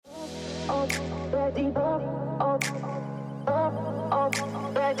Recording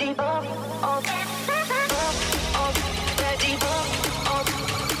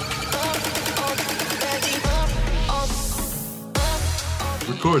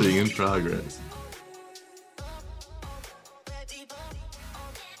in progress.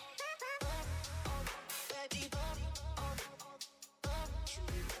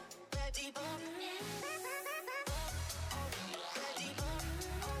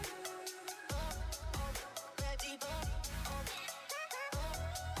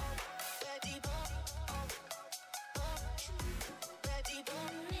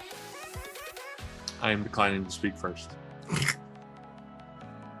 I am declining to speak first.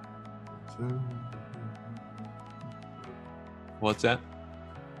 What's that?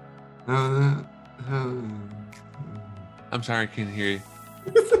 I'm sorry, I can't hear you.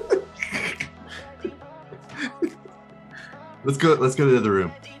 Let's go to the other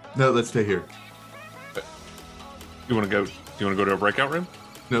room. No, let's stay here. You want to go? Do you want to go to a breakout room?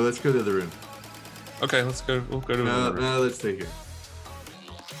 No, let's go to the other room. Okay, let's go. We'll go to another room. No, let's stay here.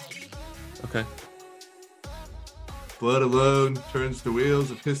 Okay. Blood alone turns the wheels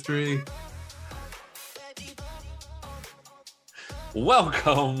of history.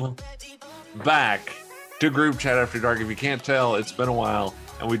 Welcome back to Group Chat After Dark. If you can't tell, it's been a while,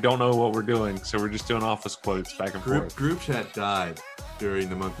 and we don't know what we're doing, so we're just doing office quotes back and forth. Group Chat died during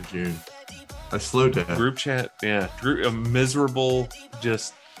the month of June. A slow death. Group Chat, yeah. A miserable,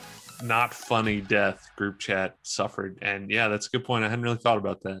 just not funny death Group Chat suffered. And yeah, that's a good point. I hadn't really thought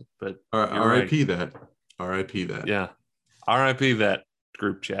about that, but R.I.P. that. R.I.P. that. Yeah. R.I.P. that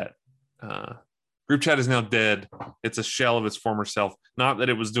Group Chat. Group Chat is now dead. It's a shell of its former self. Not that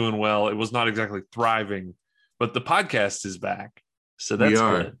it was doing well. It was not exactly thriving, but the podcast is back. So that's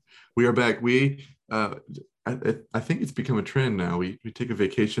good. We are back. I think it's become a trend now. We take a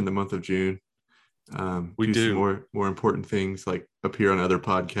vacation the month of June. We do some more important things like appear on other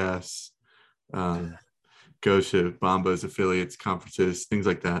podcasts, go to Bomba's affiliates, conferences, things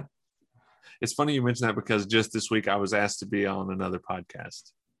like that. It's funny you mention that because just this week I was asked to be on another podcast.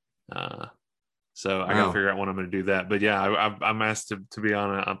 So I got to figure out when I'm going to do that. But yeah, I'm asked to be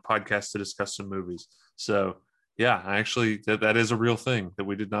on a podcast to discuss some movies. So yeah, actually that is a real thing that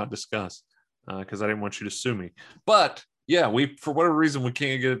we did not discuss because I didn't want you to sue me. But yeah, for whatever reason, we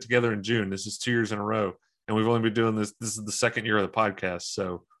can't get it together in June. This is 2 years in a row. And we've only been doing this. This is the second year of the podcast.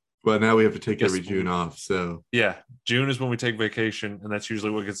 So well, now we have to take every June off. So yeah, June is when we take vacation, and that's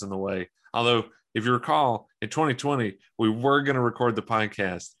usually what gets in the way. Although, if you recall, in 2020, we were going to record the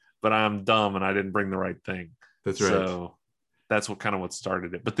podcast, but I'm dumb and I didn't bring the right thing. That's right. So that's what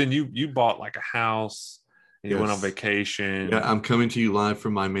started it. But then you bought like a house and you went on vacation. Yeah, I'm coming to you live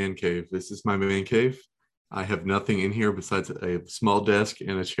from my man cave. This is my man cave. I have nothing in here besides a small desk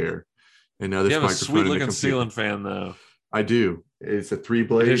and a chair. And now this you have a microphone. Sweet looking ceiling fan though. I do. It's a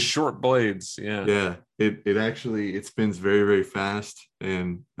 3-blade. It has short blades. Yeah. Yeah. It actually spins very, very fast,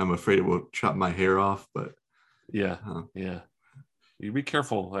 and I'm afraid it will chop my hair off. But yeah. You be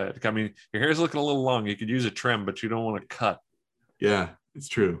careful. I mean, your hair is looking a little long. You could use a trim, but you don't want to cut. Yeah, it's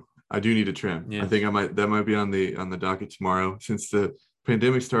true. I do need a trim. Yeah. I think that might be on the docket tomorrow. Since the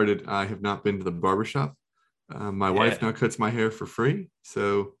pandemic started, I have not been to the barbershop. My wife now cuts my hair for free,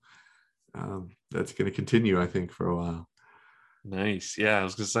 so that's going to continue, I think, for a while. Nice. Yeah, I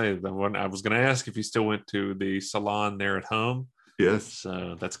was going to say I was going to ask if you still went to the salon there at home. Yes.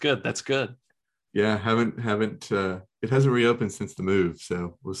 So that's good. That's good. Yeah, haven't. It hasn't reopened since the move,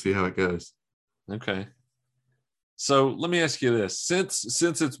 so we'll see how it goes. Okay. So let me ask you this: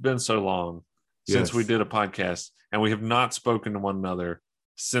 since it's been so long since we did a podcast, and we have not spoken to one another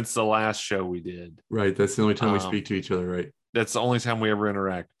since the last show we did. Right. That's the only time we speak to each other, right? That's the only time we ever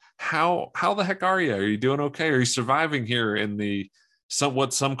interact. How the heck are you? Are you doing okay? Are you surviving here in the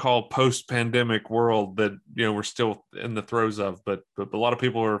what some call post-pandemic world that we're still in the throes of? But a lot of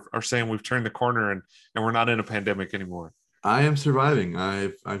people are saying we've turned the corner and we're not in a pandemic anymore. I am surviving.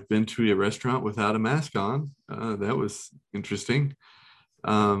 I've been to a restaurant without a mask on. That was interesting.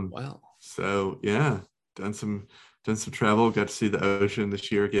 Wow. So yeah, done some travel. Got to see the ocean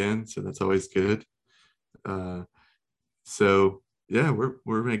this year again, so that's always good. So yeah,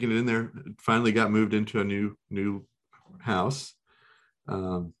 we're making it in there. Finally got moved into a new house.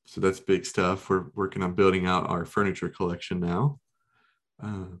 So that's big stuff. We're working on building out our furniture collection now.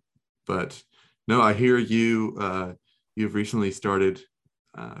 But no, I hear you've recently started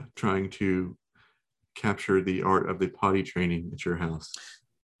trying to capture the art of the potty training at your house.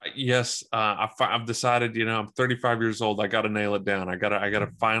 Yes, I've decided. I'm 35 years old. I got to nail it down. I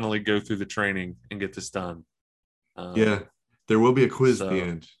gotta finally go through the training and get this done. Yeah, there will be a quiz at the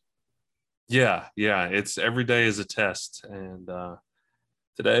end. Yeah. It's every day is a test. And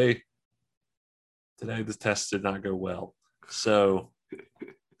today the test did not go well. So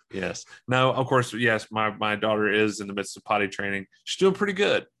yes. No, of course, yes, my daughter is in the midst of potty training. She's doing pretty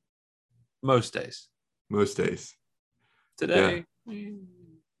good most days. Most days. Today. Yeah.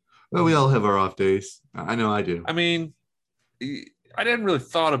 Well, we all have our off days. I know I do. I mean, I didn't really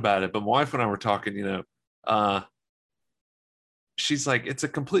thought about it, but my wife and I were talking, she's like, it's a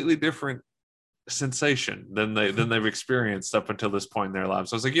completely different sensation than they've experienced up until this point in their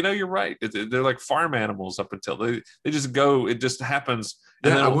lives. So I was like, you're right. They're like farm animals up until they just go, it just happens,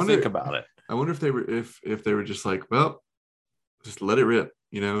 and they don't think about it. I wonder if they were if they were just like, well, just let it rip,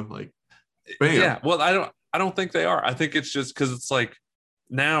 like bam. Yeah. Well, I don't think they are. I think it's just because it's like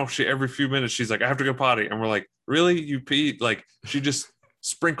now every few minutes she's like, I have to go potty, and we're like, really, you pee? Like she just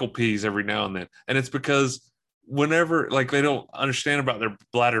sprinkle pees every now and then, and it's because whenever like they don't understand about their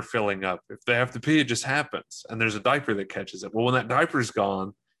bladder filling up. If they have to pee, it just happens, and there's a diaper that catches it. Well, when that diaper's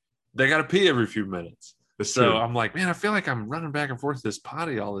gone, they got to pee every few minutes. That's so true. I'm like, man, I feel like I'm running back and forth to this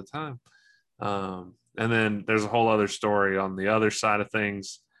potty all the time. And then there's a whole other story on the other side of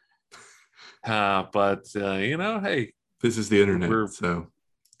things. But hey, this is the internet, so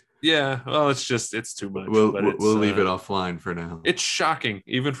yeah. Well, it's too much. We'll leave it offline for now. It's shocking,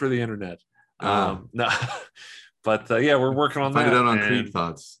 even for the internet. No, but yeah, we're working on that. Find it out on Creed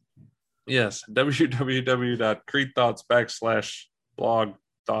Thoughts. Yes,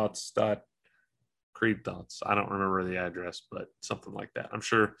 www.creedthoughts/blog-thoughts.creedthoughts. I don't remember the address, but something like that. I'm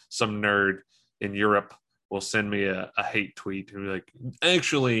sure some nerd in Europe will send me a hate tweet and be like,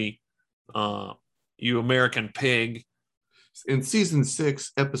 actually, you American pig. In season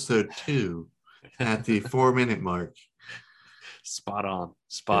 6, episode 2, at the 4-minute mark. Spot on.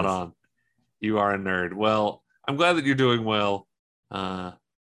 You are a nerd. Well, I'm glad that you're doing well.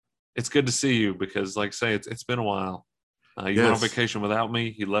 It's good to see you because, like I say, it's been a while. You went on vacation without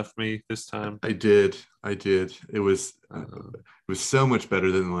me. You left me this time. I did. It was so much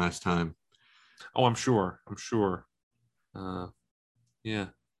better than the last time. Oh, I'm sure. Yeah.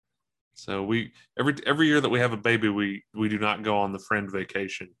 So we every year that we have a baby, we do not go on the friend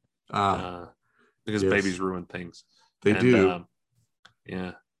vacation because babies ruin things. They do.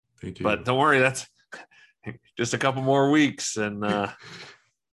 Yeah. They do. But don't worry, that's just a couple more weeks and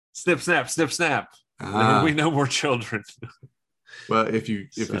snip, snap. We know more children. Well, if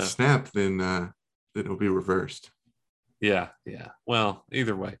it's snap, then it'll be reversed. Yeah. Well,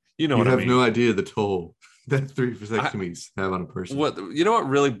 either way, what I mean. You have no idea the toll that 3 vasectomies have on a person. What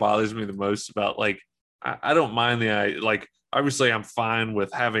really bothers me the most about I don't mind obviously I'm fine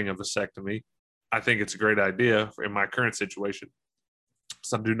with having a vasectomy. I think it's a great idea in my current situation.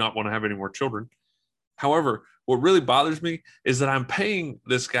 So I do not want to have any more children. However, what really bothers me is that I'm paying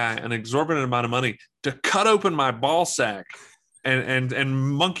this guy an exorbitant amount of money to cut open my ball sack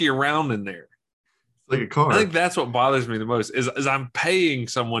and monkey around in there. Like a car. I think that's what bothers me the most is I'm paying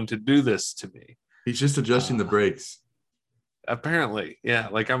someone to do this to me. He's just adjusting the brakes. Apparently, yeah.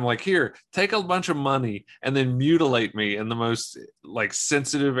 I'm like, here, take a bunch of money and then mutilate me in the most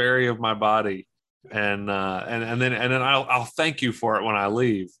sensitive area of my body, and then I'll thank you for it when I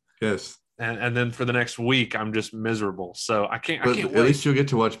leave. Yes. And then for the next week, I'm just miserable. So I can't. But I can't at wait. least you'll get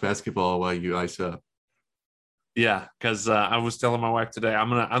to watch basketball while you ice up. Yeah, because I was telling my wife today, I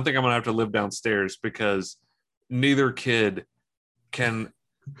think I'm gonna have to live downstairs because neither kid can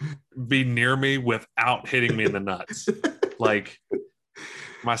be near me without hitting me in the nuts. Like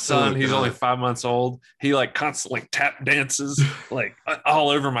my son, he's only 5 months old. He constantly tap dances all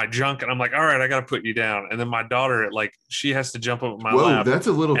over my junk, and I'm like, all right, I got to put you down. And then my daughter, she has to jump up my lap. That's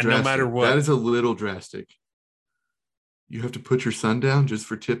a little drastic. No matter what, that is a little drastic. You have to put your son down just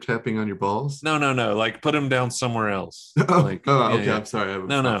for tip tapping on your balls? No. Put him down somewhere else. Okay. I'm sorry.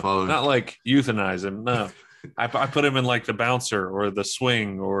 No. Following. Not euthanize him. No. I put him in the bouncer or the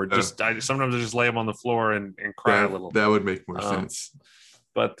swing or sometimes I just lay him on the floor and cry a little. That would make more sense.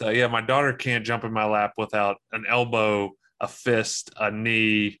 But yeah, my daughter can't jump in my lap without an elbow, a fist, a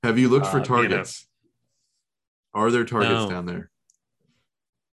knee. Have you looked for targets? Are there targets down there?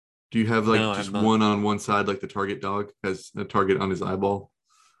 Do you have just one on one side, like the target dog has a target on his eyeball?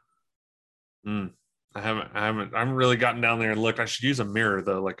 I haven't really gotten down there and looked. I should use a mirror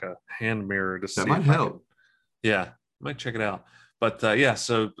though, like a hand mirror to see. That might help. Yeah, I might check it out. But yeah,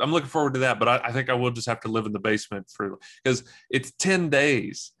 so I'm looking forward to that. But I think I will just have to live in the basement because it's 10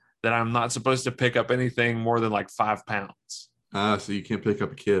 days that I'm not supposed to pick up anything more than 5 pounds. So you can't pick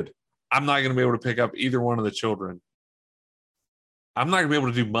up a kid. I'm not going to be able to pick up either one of the children. I'm not going to be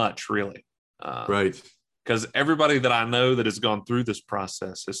able to do much, really. Right. Because everybody that I know that has gone through this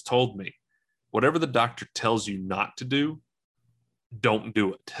process has told me whatever the doctor tells you not to do, don't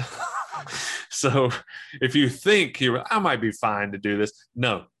do it. So if you think I might be fine to do this,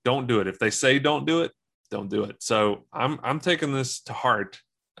 no, don't do it. If they say don't do it, don't do it. So I'm taking this to heart,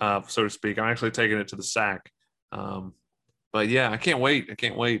 so to speak. I'm actually taking it to the sack. But yeah, I can't wait.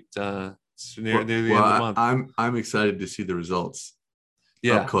 It's near the end of the month. I'm excited to see the results.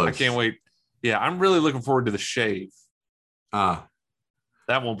 Yeah, up close. I can't wait. Yeah, I'm really looking forward to the shave. That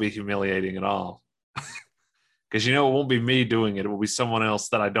won't be humiliating at all. Because it won't be me doing it. It will be someone else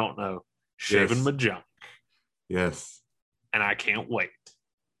that I don't know shaving my junk. Yes. And I can't wait.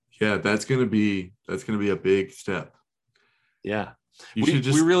 Yeah, that's gonna be a big step. Yeah. You should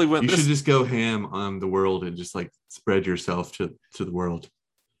just go ham on the world and just like spread yourself to the world.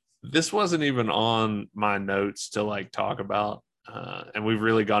 This wasn't even on my notes to like talk about. And we've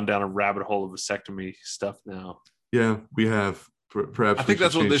really gone down a rabbit hole of vasectomy stuff now. Yeah, we have. Perhaps I think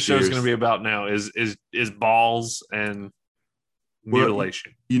that's what this show is going to be about now is balls and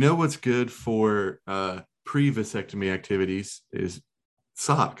mutilation. You know what's good for pre-vasectomy activities is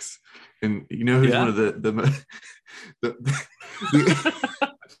socks, and you know who's one of the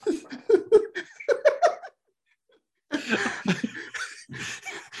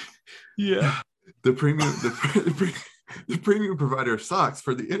yeah, the premium provider of socks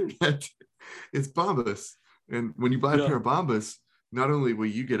for the internet is Bombas. And when you buy a pair of Bombas, not only will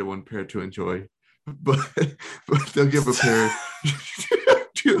you get one pair to enjoy, but they'll give a pair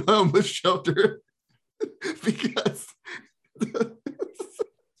to a homeless shelter because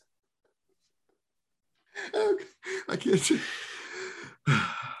I can't.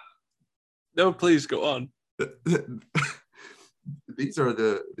 No, please go on. These are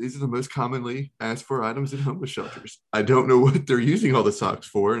the most commonly asked for items in homeless shelters. I don't know what they're using all the socks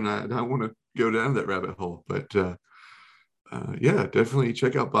for, and I don't want to go down that rabbit hole. But yeah, definitely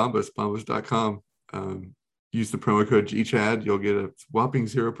check out Bombas, bombas.com. Use the promo code GCHAD. You'll get a whopping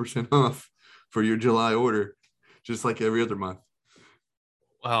 0% off for your July order, just like every other month.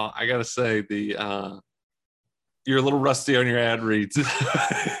 Well, I gotta say you're a little rusty on your ad reads.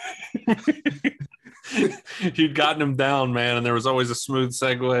 You'd gotten them down, man, and there was always a smooth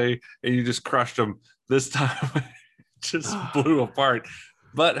segue, and you just crushed them. This time, it just blew apart.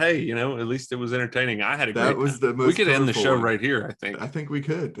 But hey, at least it was entertaining. I had a great time. The most. We could end the show right here. I think. I think we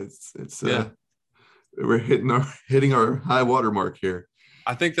could. It's we're hitting our high water mark here.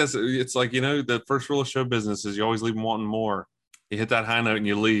 I think it's like the first rule of show business is you always leave them wanting more. You hit that high note and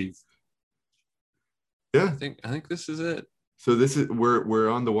you leave. Yeah, I think this is it. So we're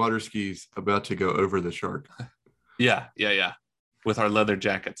on the water skis, about to go over the shark. Yeah. With our leather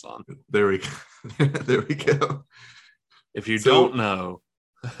jackets on. There we go. There we go. If you don't know,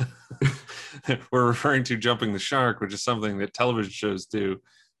 we're referring to jumping the shark, which is something that television shows do,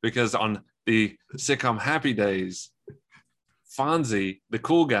 because on the sitcom Happy Days, Fonzie, the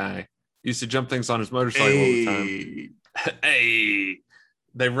cool guy, used to jump things on his motorcycle all the time. Hey.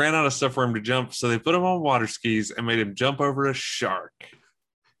 They ran out of stuff for him to jump, so they put him on water skis and made him jump over a shark.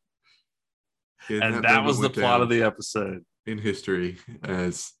 And that was the plot of the episode. In history,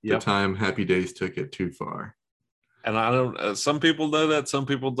 as the time Happy Days took it too far. And I don't. Some people know that, some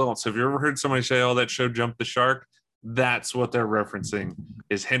people don't. So if you ever heard somebody say, "Oh, that show jumped the shark," that's what they're referencing.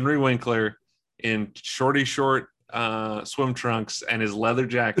 Is Henry Winkler in short swim trunks and his leather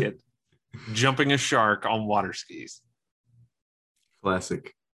jacket jumping a shark on water skis.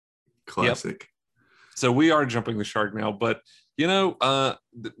 Classic. Yep. So we are jumping the shark now, but now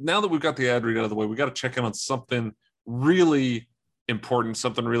that we've got the ad read out of the way, we got to check in on something really important,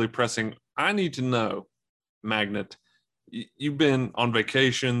 something really pressing. I need to know, Magnet, you've been on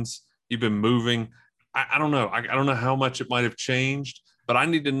vacations, you've been moving. I don't know. I don't know how much it might have changed, but I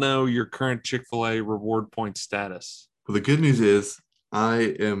need to know your current Chick-fil-A reward point status. Well, the good news is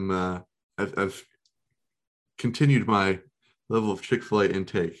I am, I've continued my level of Chick-fil-A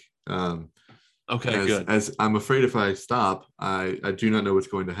intake. Okay, good. As I'm afraid if I stop, I do not know what's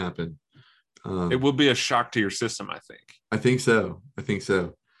going to happen. It will be a shock to your system, I think. I think so.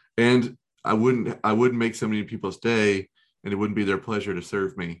 And I wouldn't make so many people's day, and it wouldn't be their pleasure to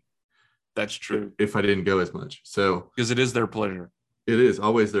serve me. That's true. If I didn't go as much. So because it is their pleasure. It is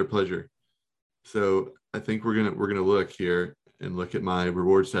always their pleasure. So I think we're gonna look here and look at my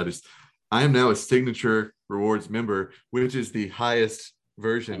reward status. I am now a signature rewards member, which is the highest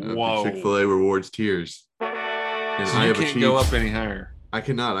version of the Chick-fil-A rewards tiers. And so you can't go up any higher. I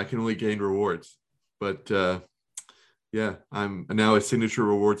cannot. I can only gain rewards. But yeah, I'm now a signature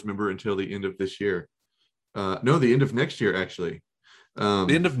rewards member until the end of this year. No, the end of next year, actually. The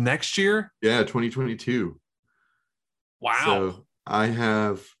end of next year? Yeah, 2022. Wow. So I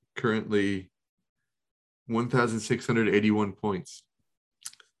have currently 1,681 points.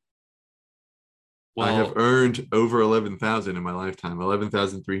 Well, I have earned over 11,000 in my lifetime.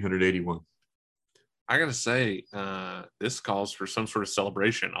 11,381. I gotta say, this calls for some sort of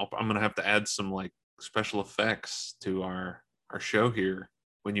celebration. I'm gonna have to add some like special effects to our show here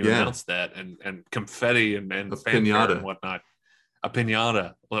when you announce that, and confetti and fanfare pinata and whatnot. A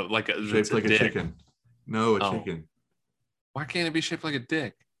pinata, like shaped like a chicken. No, a chicken. Why can't it be shaped like a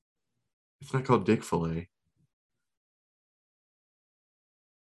dick? It's not called dick fillet.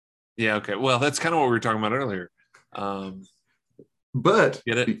 Yeah, okay. Well, that's kind of what we were talking about earlier. But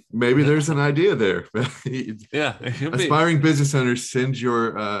maybe there's an idea there. Yeah. Aspiring business owners, send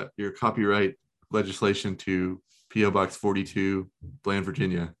your copyright legislation to P.O. Box 42, Bland,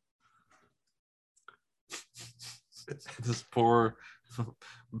 Virginia. This poor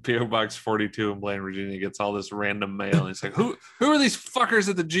P.O. Box 42 in Bland, Virginia gets all this random mail. And it's like, who are these fuckers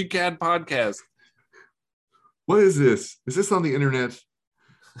at the GCAD podcast? What is this? Is this on the internet?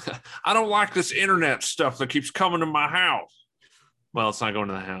 I don't like this internet stuff that keeps coming to my house. Well, it's not going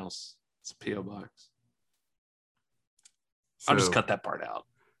to the house. It's a P.O. box. I'll just cut that part out.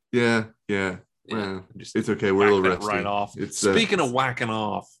 Yeah. Well, it's okay. We're a little rusty. Right off. Speaking of whacking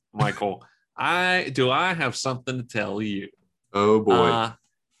off, Michael, I have something to tell you. Oh boy.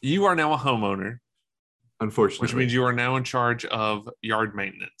 You are now a homeowner. Unfortunately. Which means you are now in charge of yard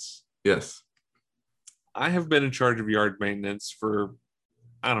maintenance. Yes. I have been in charge of yard maintenance for,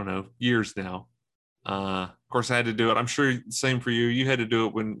 I don't know, years now. Of course, I had to do it. I'm sure same for you. You had to do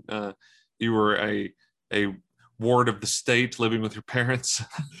it when you were a ward of the state living with your parents.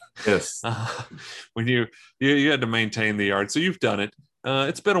 Yes. When you had to maintain the yard. So you've done it.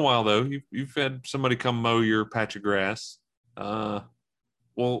 It's been a while, though. You've had somebody come mow your patch of grass.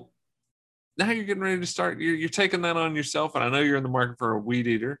 Well, now you're getting ready to start. You're taking that on yourself. And I know you're in the market for a weed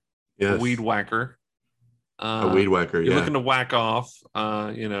eater, yes. A weed whacker. A weed whacker, You're looking to whack off,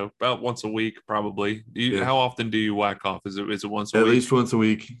 about once a week, probably. How often do you whack off? Is it once a week? At least once a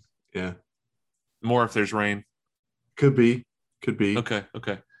week, yeah. More if there's rain? Could be. Okay.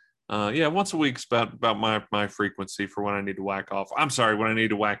 Once a week's about my frequency for when I need to whack off. I'm sorry, when I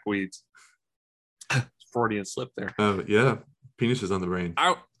need to whack weeds. Freudian slip there. Yeah. Penis is on the brain.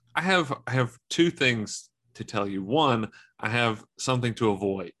 I have two things to tell you. One, I have something to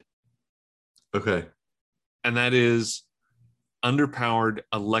avoid. Okay. And that is underpowered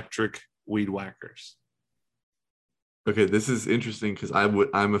electric weed whackers. Okay, this is interesting because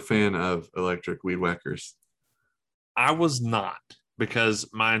I'm a fan of electric weed whackers. I was not, because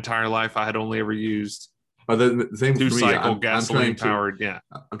my entire life I had only ever used the same 2-cycle gasoline powered. Yeah,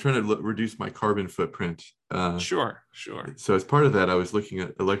 I'm trying to reduce my carbon footprint. Sure. So as part of that, I was looking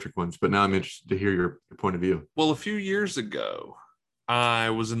at electric ones, but now I'm interested to hear your point of view. Well, a few years ago,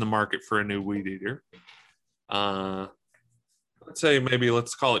 I was in the market for a new weed eater. Let's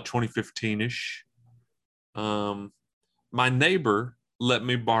call it 2015-ish. My neighbor let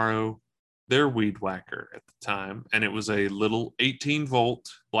me borrow their weed whacker at the time, and it was a little 18-volt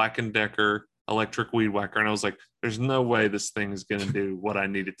Black & Decker electric weed whacker, and I was like, there's no way this thing is going to do what I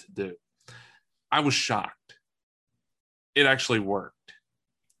need it to do. I was shocked. It actually worked.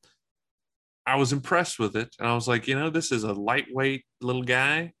 I was impressed with it, and I was like, this is a lightweight little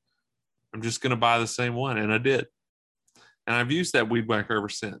guy. I'm just going to buy the same one. And I did. And I've used that weed whacker ever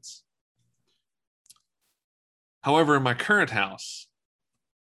since. However, in my current house,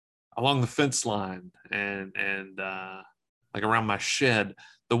 along the fence line and like around my shed,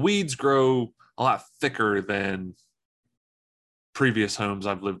 the weeds grow a lot thicker than previous homes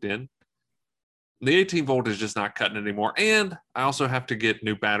I've lived in. The 18 volt is just not cutting anymore. And I also have to get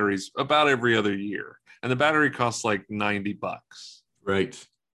new batteries about every other year. And the battery costs like $90. Right.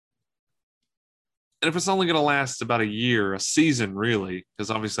 And if it's only going to last about a year, a season, really,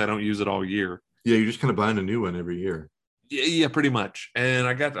 because obviously I don't use it all year. Yeah, you're just kind of buying a new one every year. Yeah, pretty much. And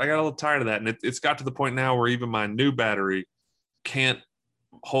I got a little tired of that. And it's got to the point now where even my new battery can't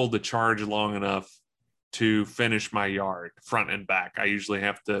hold the charge long enough to finish my yard front and back. I usually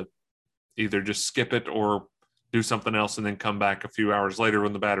have to either just skip it or do something else and then come back a few hours later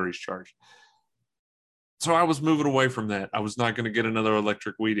when the battery's charged. So I was moving away from that. I was not going to get another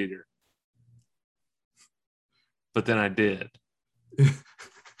electric weed eater. But then I did.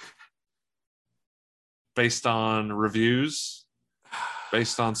 Based on reviews,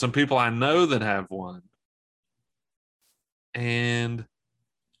 based on some people I know that have one. And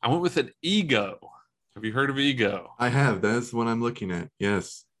I went with an Ego. Have you heard of Ego? I have. That's what I'm looking at.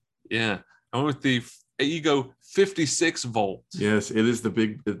 Yes. Yeah. I went with the Ego 56 volt. Yes, it is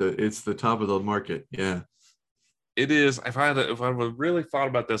it's the top of the market. Yeah. It is. If I would really thought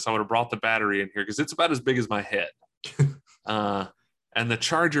about this, I would have brought the battery in here because it's about as big as my head. And the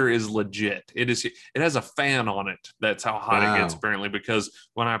charger is legit. It has a fan on it. That's how hot it gets, apparently, because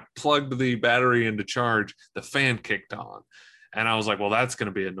when I plugged the battery into charge, the fan kicked on. And I was like, well, that's going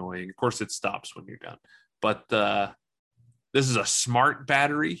to be annoying. Of course, it stops when you're done. But this is a smart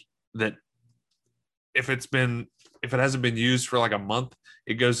battery that if it hasn't been used for like a month,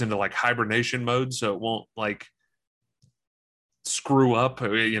 it goes into like hibernation mode. So it won't like screw up,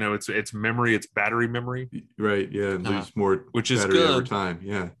 it's memory, it's battery memory, right? Yeah, and lose more, which is good over time.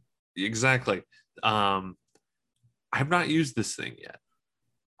 Yeah, exactly. I have not used this thing yet.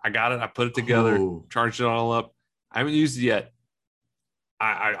 I got it, I put it together, charged it all up. I haven't used it yet.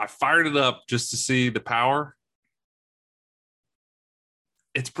 I fired it up just to see the power.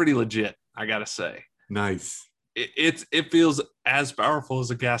 It's pretty legit, I gotta say. Nice. It feels as powerful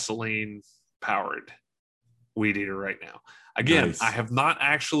as a gasoline powered weed eater right now. Again, nice. I have not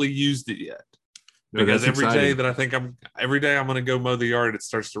actually used it yet because every day I'm going to go mow the yard, it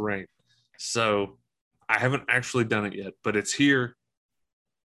starts to rain. So I haven't actually done it yet, but it's here.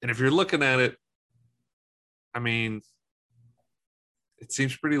 And if you're looking at it, I mean, it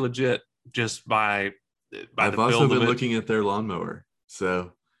seems pretty legit just by I've also been looking at their lawnmower.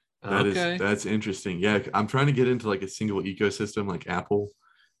 So that's interesting. Yeah. I'm trying to get into like a single ecosystem like Apple,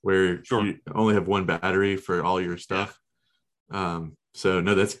 where you only have one battery for all your stuff. Yeah. So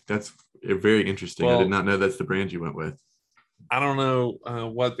no, that's very interesting. Well, I did not know that's the brand you went with. I don't know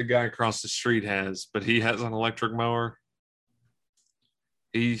what the guy across the street has, but he has an electric mower.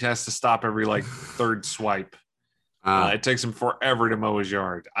 He has to stop every like third swipe. It takes him forever to mow his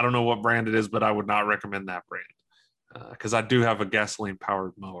yard. I don't know what brand it is, but I would not recommend that brand because I do have a gasoline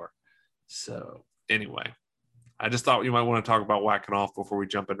powered mower. So anyway, I just thought you might want to talk about whacking off before we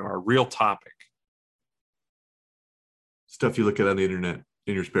jump into our real topic. Stuff you look at on the internet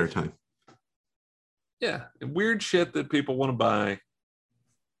in your spare time. Yeah, weird shit that people want to buy.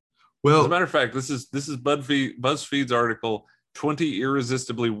 Well, as a matter of fact, this is BuzzFeed's article, 20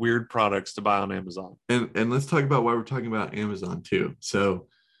 irresistibly weird products to buy on Amazon. And let's talk about why we're talking about Amazon too. So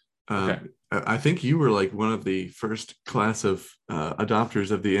I think you were like one of the first class of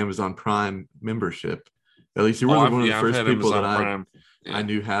adopters of the Amazon Prime membership. At least you were one of the first people that I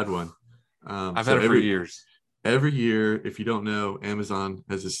knew had one. I've had it for years. Every year, if you don't know, Amazon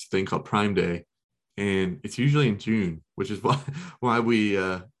has this thing called Prime Day, and it's usually in June, which is why we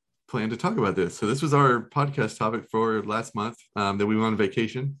plan to talk about this. So this was our podcast topic for last month that we went on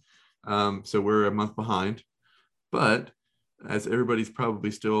vacation. So we're a month behind, but as everybody's probably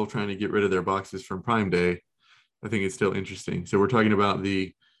still trying to get rid of their boxes from Prime Day, I think it's still interesting. So we're talking about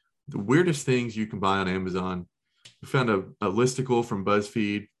the weirdest things you can buy on Amazon. We found a listicle from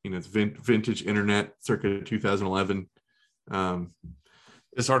BuzzFeed. It's vintage internet circa 2011.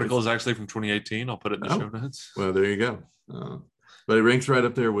 This article is actually from 2018. I'll put it in the show notes. Well, there you go. But it ranks right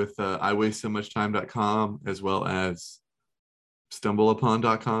up there with iwastesomuchtime.com as well as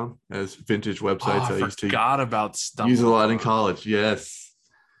stumbleupon.com as vintage websites. I used to about use a lot in college. Yes,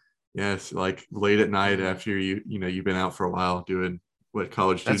 like late at night after you've been out for a while doing what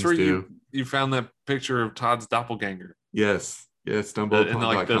college students do. You found that picture of Todd's doppelganger. Yes, stumbleupon.com. And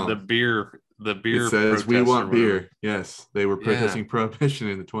like the beer. It says we want beer. Yes, they were protesting prohibition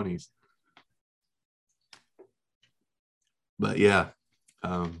in the 1920s. But yeah,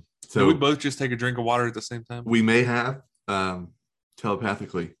 so did we both just take a drink of water at the same time? We may have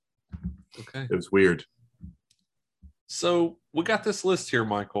telepathically. Okay, it was weird. So we got this list here,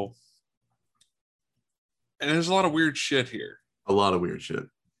 Michael, and there's a lot of weird shit here. A lot of weird shit.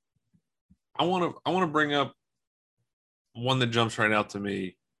 I want to bring up one that jumps right out to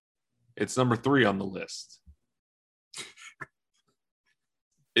me. It's number 3 on the list.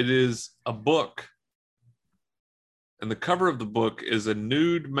 It is a book. And the cover of the book is a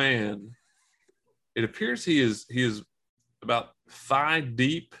nude man. It appears he is about thigh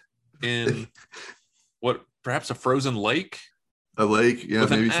deep in what, perhaps a frozen lake? A lake, yeah,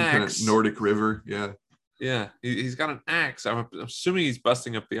 maybe some kind of Nordic river, yeah. Yeah, he's got an axe. I'm assuming he's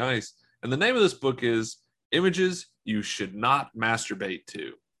busting up the ice. And the name of this book is Images You Should Not Masturbate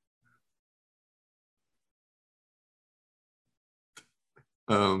To.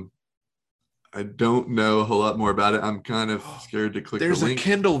 I don't know a whole lot more about it. I'm kind of scared to click the link. There's a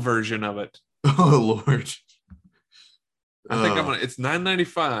Kindle version of it. Oh, Lord. I think it's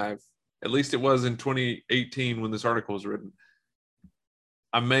 $9.95. At least it was in 2018 when this article was written.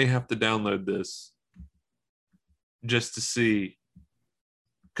 I may have to download this just to see.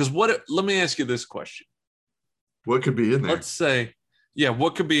 Because let me ask you this question. What could be in there? Let's say Yeah,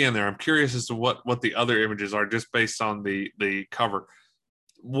 what could be in there? I'm curious as to what the other images are, just based on the cover.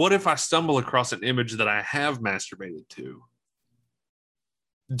 What if I stumble across an image that I have masturbated to?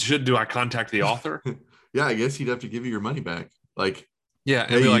 Do I contact the author? Yeah, I guess he'd have to give you your money back. Like, yeah,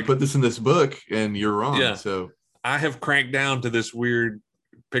 and hey, be you like, put this in this book and you're wrong. Yeah. So I have cranked down to this weird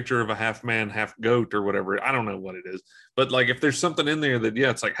picture of a half man, half goat or whatever. I don't know what it is. But like if there's something in there that,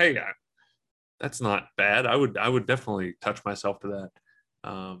 it's like, hey, that's not bad. I would definitely touch myself to that.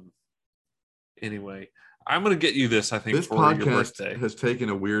 Anyway, I'm gonna get you this, I think, this for your podcast birthday. has taken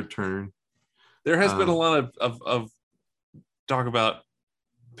a weird turn. There has been a lot of talk about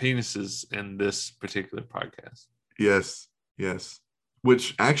penises in this particular podcast. Yes.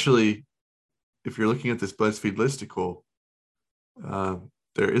 Which actually, if you're looking at this BuzzFeed listicle,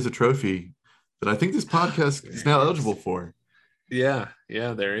 there is a trophy that I think this podcast is now eligible for. Yeah,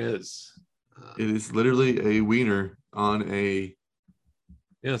 there is. It is literally a wiener on a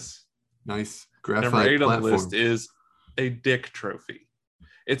nice graphite Number 8 platform. on the list is a dick trophy.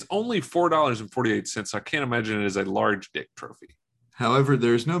 It's only $4.48, so I can't imagine it is a large dick trophy. However,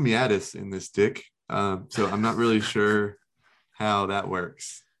 there's no meatus in this dick, so I'm not really sure how that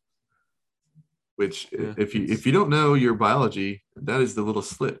works. Which, if you don't know your biology, that is the little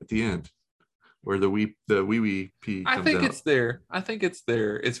slit at the end where the wee pee comes out. I think it's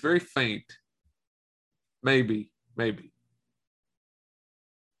there. It's very faint. Maybe.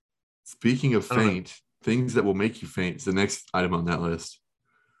 Speaking of faint, things that will make you faint is the next item on that list.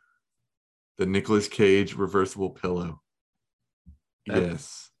 The Nicolas Cage reversible pillow.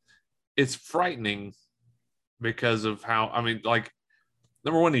 Yes. It's frightening because of how,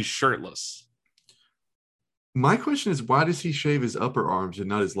 number one, he's shirtless. My question is, why does he shave his upper arms and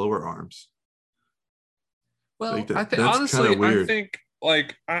not his lower arms? Well, I think honestly, I think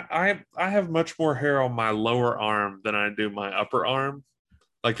I have much more hair on my lower arm than I do my upper arm.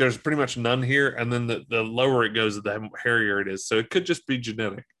 Like there's pretty much none here, and then the lower it goes, the hairier it is. So it could just be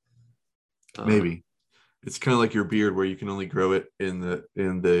genetic. Maybe it's kind of like your beard, where you can only grow it in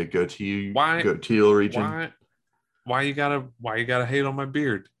the goatee region. Why you gotta hate on my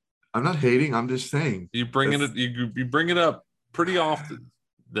beard? I'm not hating. I'm just saying you bring it up pretty often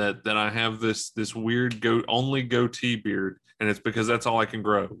that I have this weird goatee beard, and it's because that's all I can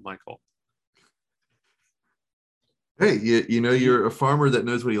grow, Michael. Hey, you're a farmer that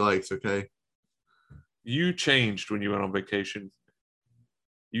knows what he likes. Okay. You changed when you went on vacation.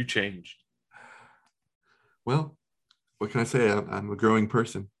 You changed. Well, what can I say? I'm a growing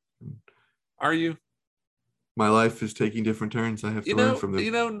person. Are you? My life is taking different turns. I have to learn from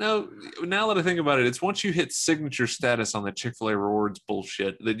them. No. Now that I think about it, it's once you hit signature status on the Chick-fil-A rewards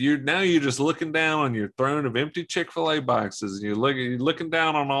bullshit that you're just looking down on your throne of empty Chick-fil-A boxes, and you're looking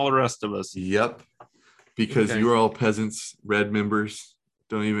down on all the rest of us. Yep. Because you are all peasants, red members.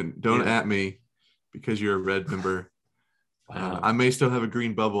 Don't at me because you're a red member. Wow. I may still have a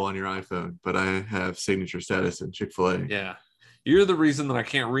green bubble on your iPhone, but I have signature status in Chick-fil-A. Yeah. You're the reason that I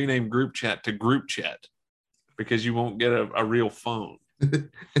can't rename group chat to group chat. Because you won't get a real phone. I've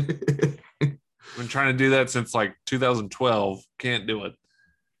been trying to do that since 2012. Can't do it.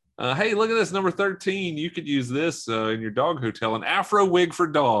 Hey, look at this, number 13. You could use this in your dog hotel, an Afro wig for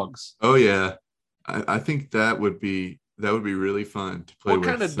dogs. Oh yeah, I think that would be really fun to play with. What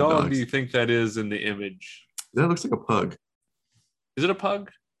kind of dog do you think that is in the image? That looks like a pug. Is it a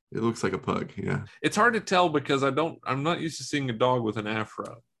pug? It looks like a pug. Yeah. It's hard to tell because I'm not used to seeing a dog with an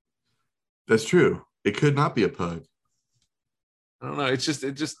afro. That's true. It could not be a pug. I don't know. It just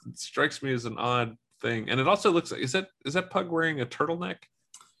strikes me as an odd thing. And it also looks like, is that pug wearing a turtleneck?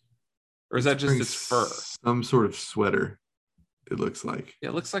 Or is that just its fur? Some sort of sweater, it looks like. Yeah,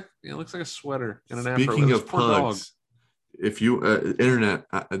 it looks like a sweater and an afro. Speaking of pugs, if you internet,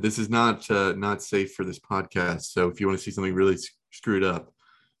 this is not safe for this podcast. So if you want to see something really screwed up,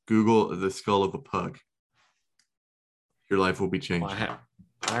 Google the skull of a pug. Your life will be changed. Well,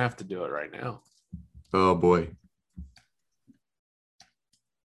 I have to do it right now. Oh boy.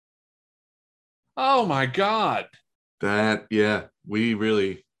 Oh my God. We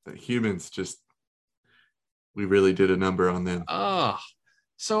really did a number on them.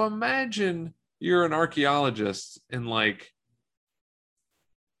 So imagine you're an archaeologist in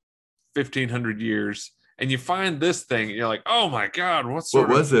 1500 years and you find this thing and you're like, oh my God, what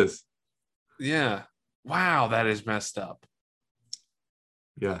was this? Yeah. Wow, that is messed up.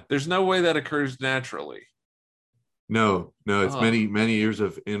 Yeah. There's no way that occurs naturally. No, it's many years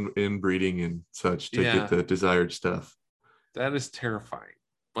of inbreeding and such to get the desired stuff. That is terrifying.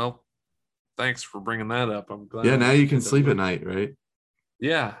 Well, thanks for bringing that up. I'm glad. Yeah, now you can sleep at night, right?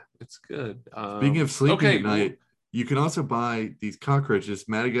 Yeah, it's good. Speaking of sleeping at night, You can also buy these cockroaches,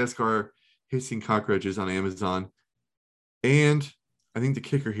 Madagascar hissing cockroaches on Amazon. And I think the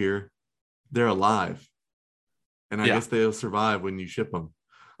kicker here, they're alive. And I guess they'll survive when you ship them.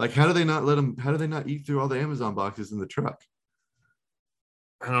 Like, how do they not eat through all the Amazon boxes in the truck?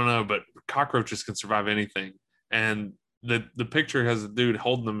 I don't know, but cockroaches can survive anything. And the picture has a dude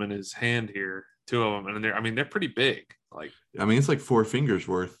holding them in his hand here, 2 of them. And they're pretty big. Like, it's like 4 fingers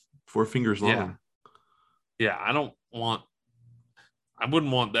worth, 4 fingers long. Yeah. I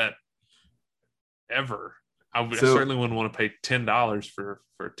wouldn't want that ever. I certainly wouldn't want to pay $10 for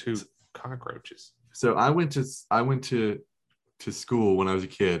 2 cockroaches. So I went to school when I was a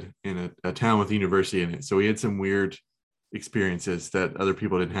kid in a town with a university in it. So we had some weird experiences that other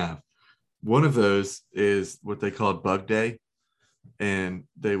people didn't have. One of those is what they called Bug Day. And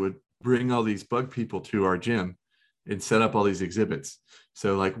they would bring all these bug people to our gym and set up all these exhibits.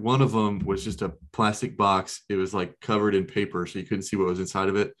 So like one of them was just a plastic box. It was like covered in paper, so you couldn't see what was inside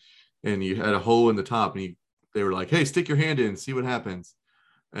of it. And you had a hole in the top, and they were like, hey, stick your hand in, see what happens.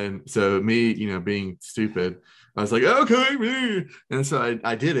 And so me, being stupid, I was like, okay. And so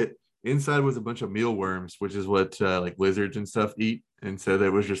I did it. Inside was a bunch of mealworms, which is what like lizards and stuff eat. And so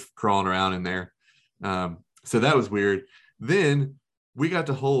that was just crawling around in there. So that was weird. Then we got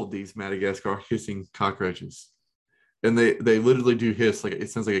to hold these Madagascar hissing cockroaches. And they literally do hiss, like it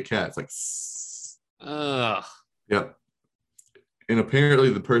sounds like a cat. It's like, Yep. And apparently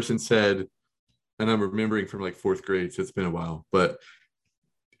the person said, and I'm remembering from like 4th grade, so it's been a while, but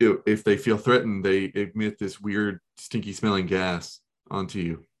if they feel threatened, they emit this weird, stinky smelling gas onto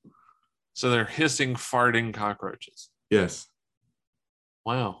you. So they're hissing, farting cockroaches. Yes.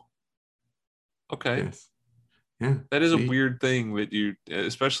 Wow. Okay. Yes. Yeah. That is a weird thing that you,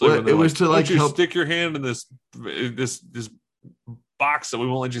 especially when it was to like help stick your hand in this box that we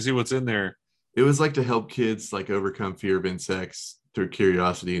won't let you see what's in there. It was like to help kids like overcome fear of insects through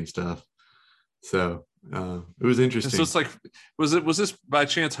curiosity and stuff. So it was interesting. So it's like, was this by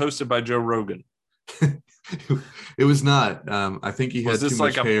chance hosted by Joe Rogan? It was not. I think he had too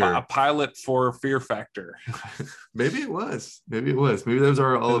much hair. A pilot for Fear Factor? Maybe it was. Maybe those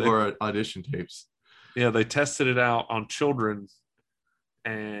are all of our audition tapes. Yeah, they tested it out on children,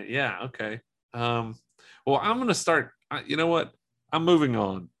 and okay. Well, I'm gonna start. You know what? I'm moving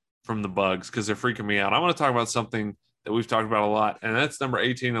on from the bugs because they're freaking me out. I want to talk about something that we've talked about a lot, and that's number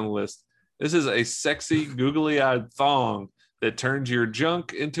 18 on the list. This is a sexy, googly-eyed thong that turns your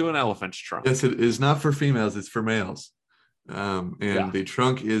junk into an elephant's trunk. Yes, it is not for females; it's for males. The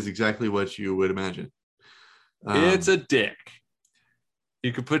trunk is exactly what you would imagine. It's a dick.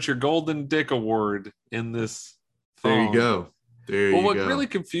 You could put your golden dick award in this thong. There you go. What really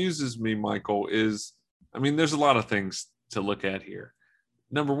confuses me, Michael, is, there's a lot of things to look at here.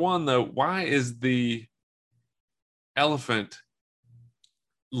 Number one, though, why is the elephant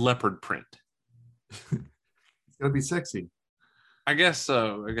leopard print? It's got to be sexy. I guess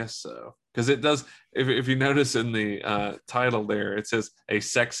so. Because it does, if you notice in the title there, it says a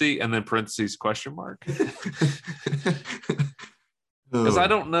sexy and then parentheses question mark. Because I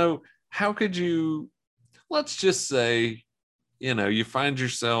don't know, how could you, let's just say, you find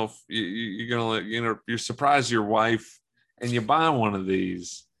yourself, you're going to, you surprise your wife and you buy one of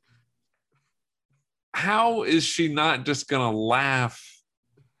these. How is she not just going to laugh?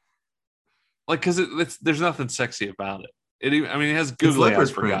 Like, because there's nothing sexy about it. It has googly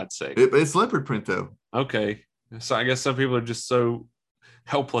eyes, for God's sake. It's leopard print, though. Okay. So I guess some people are just so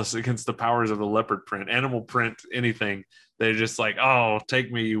helpless against the powers of the leopard print, animal print, anything. They're just like, oh,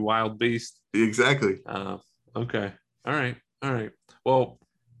 take me, you wild beast. Exactly. Okay. All right. Well,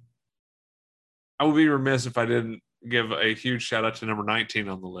 I would be remiss if I didn't give a huge shout out to number 19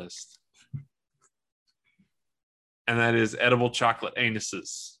 on the list. And that is edible chocolate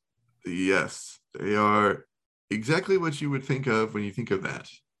anuses. Yes, they are exactly what you would think of when you think of that.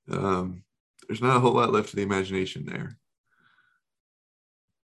 There's not a whole lot left to the imagination there.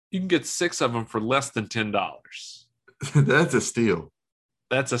 You can get 6 of them for less than $10. That's a steal.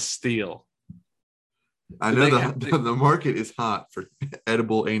 That's a steal. I know the market is hot for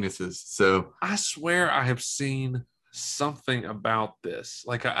edible anuses. So I swear I have seen something about this.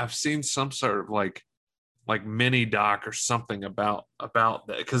 Like I've seen some sort of like mini doc or something about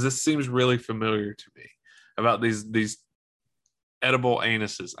that, because this seems really familiar to me, about these edible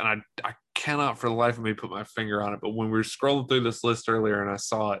anuses, and I cannot for the life of me put my finger on it. But when we were scrolling through this list earlier and I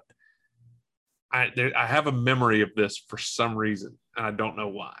saw it, I have a memory of this for some reason, and I don't know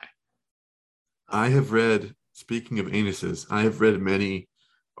why. I have read, speaking of anuses, I have read many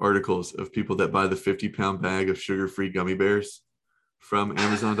articles of people that buy the 50-pound bag of sugar-free gummy bears from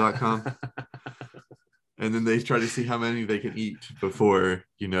Amazon.com. And then they try to see how many they can eat before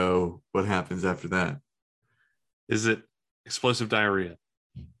you know what happens after that. Is it explosive diarrhea?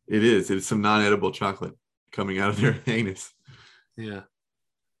 It is. It's some non-edible chocolate coming out of their anus. Yeah.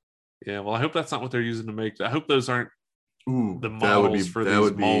 Yeah. Well, I hope that's not what they're using to make. I hope those aren't the models for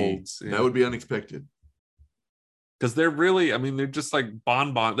these molds. That would be unexpected. Because they're really, I mean, they're just like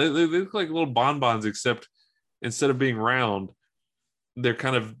bonbons. They look like little bonbons, except instead of being round, they're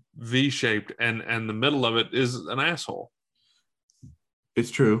kind of V-shaped, and the middle of it is an asshole. It's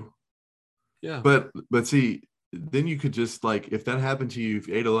true. Yeah. But see, then you could just like, if that happened to you, if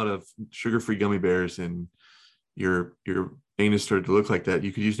you ate a lot of sugar-free gummy bears and your anus started to look like that,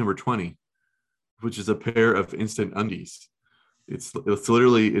 you could use number 20, which is a pair of instant undies. It's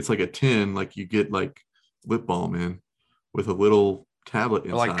literally, it's like a tin, like you get like lip balm in with a little tablet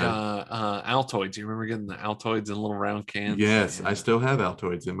inside. Like Altoids. You remember getting the Altoids in little round cans? Yes, yeah. I still have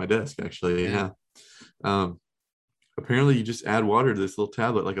Altoids in my desk, actually. Yeah. Apparently you just add water to this little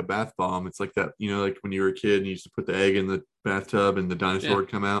tablet like a bath bomb. It's like that, like when you were a kid and you used to put the egg in the bathtub and the dinosaur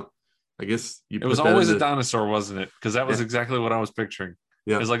would come out. I guess it was always a dinosaur, wasn't it? Because that was exactly what I was picturing.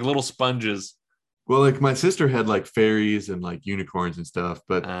 Yeah. It was like little sponges. Well, like my sister had like fairies and like unicorns and stuff,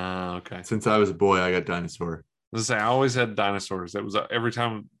 but okay. Since I was a boy, I got dinosaur. I always had dinosaurs. That was every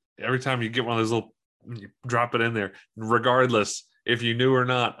time you get one of those little, you drop it in there, regardless if you knew or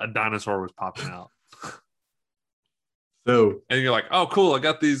not, a dinosaur was popping out. So, and you're like, oh, cool, I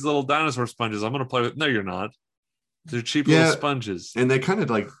got these little dinosaur sponges. I'm gonna play with. No, you're not. They're cheap little sponges, and they kind of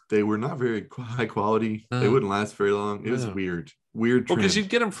like they were not very high quality. They wouldn't last very long. It was weird. Well, because you'd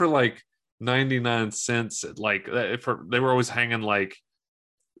get them for like 99 cents. Like they were always hanging like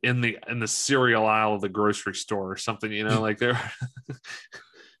in the cereal aisle of the grocery store or something, like they're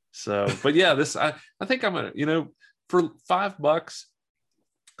so. But yeah, this I think I'm gonna, for $5,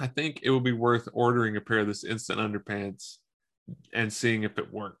 I think it would be worth ordering a pair of this instant underpants and seeing if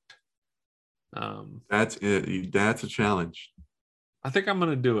it worked. That's it. That's a challenge. I think I'm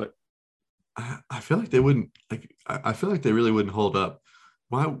gonna do it. I feel like they wouldn't like. I feel like they really wouldn't hold up.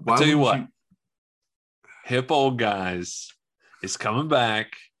 Why? I'll tell you what, Hip Old Guys is coming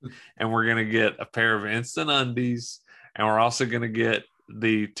back, and we're gonna get a pair of instant undies, and we're also gonna get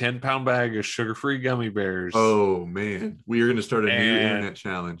the 10-pound bag of sugar-free gummy bears. Oh man, we are gonna start a new internet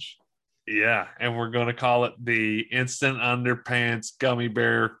challenge. Yeah, and we're gonna call it the Instant Underpants Gummy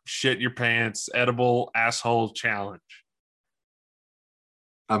Bear Shit Your Pants Edible Asshole Challenge.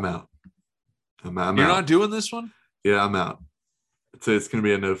 I'm out. You're not doing this one? Yeah, I'm out. So it's gonna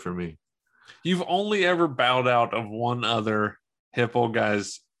be a no for me. You've only ever bowed out of one other Hip Old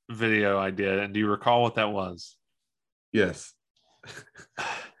Guys video I did, and do you recall what that was? Yes.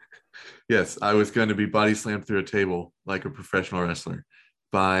 Yes, I was going to be body slammed through a table like a professional wrestler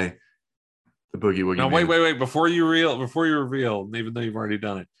by the Boogie Woogie Man. Wait. Before you reveal, even though you've already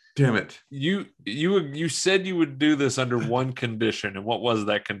done it. Damn it. You said you would do this under one condition, and what was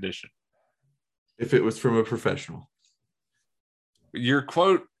that condition? If it was from a professional. Your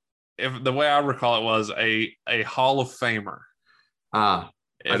quote, if the way I recall it, was a Hall of Famer. I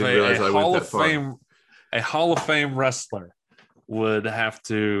didn't realize I went that far. A Hall of Fame wrestler would have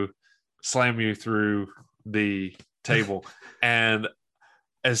to slam you through the table. And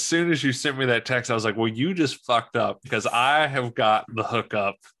as soon as you sent me that text, I was like, well, you just fucked up, because I have got the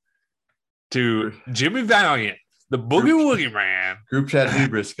hookup to Jimmy Valiant, the Boogie Woogie Man. Group chat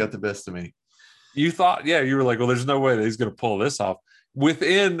hubris got the best of me. You thought, you were like, well, there's no way that he's going to pull this off.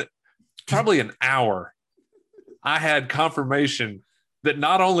 Within probably an hour, I had confirmation that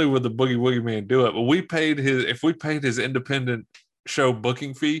not only would the Boogie Woogie Man do it, but if we paid his independent show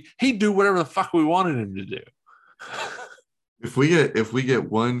booking fee, he'd do whatever the fuck we wanted him to do. If we get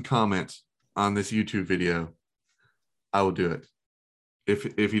one comment on this YouTube video, I will do it.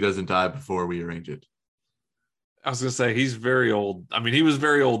 If he doesn't die before we arrange it. I was gonna say he's very old. I mean, he was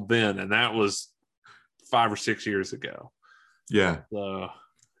very old then, and that was 5 or 6 years ago. Yeah. So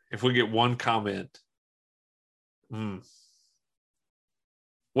if we get one comment,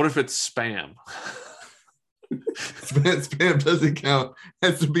 what if it's spam? Spam doesn't count. It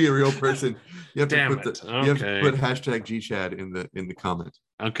has to be a real person. You have to put hashtag GChad in the comment.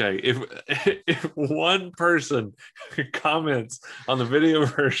 Okay. If one person comments on the video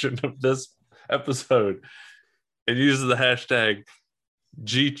version of this episode and uses the hashtag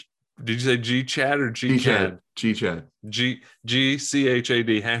G, did you say GChad or GChad? GChad.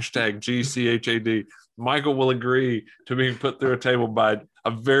 GChad, hashtag GChad. Michael will agree to being put through a table by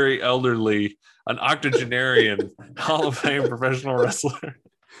a very elderly, an octogenarian, Hall of Fame professional wrestler.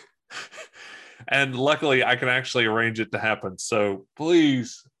 And luckily, I can actually arrange it to happen. So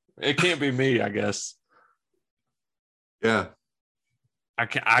please, it can't be me, I guess. Yeah.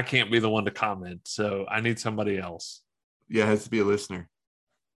 I can't be the one to comment, so I need somebody else. Yeah, it has to be a listener.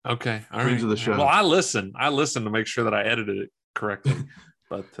 Okay. All Friends right. of the show. Well, I listen to make sure that I edited it correctly.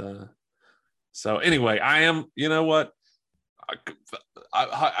 But so anyway, I am, you know what?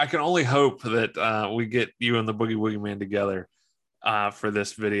 I can only hope that we get you and the Boogie Woogie Man together for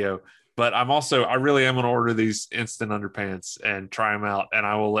this video. But I really am going to order these instant underpants and try them out, and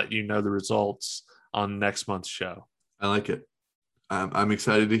I will let you know the results on next month's show. I like it. I'm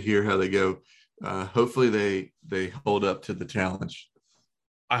excited to hear how they go. Hopefully they hold up to the challenge.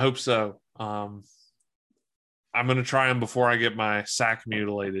 I hope so. I'm going to try them before I get my sack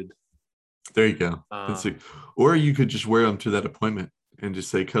mutilated. There you go. Or you could just wear them to that appointment and just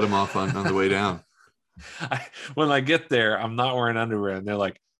say cut them off on the way down. When I get there, I'm not wearing underwear, and they're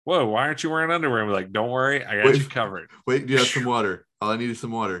like, "Whoa, why aren't you wearing underwear?" I'm like, "Don't worry, I got you covered." Wait, do you have some water? All I need is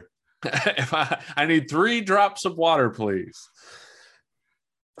some water. If I need 3 drops of water, please.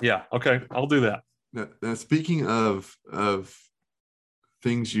 Yeah, okay, I'll do that. Now speaking of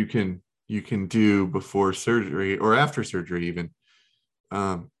things you can do before surgery or after surgery, even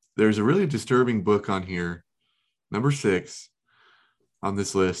there's a really disturbing book on here, number 6 on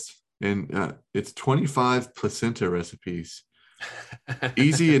this list, and it's 25 placenta recipes.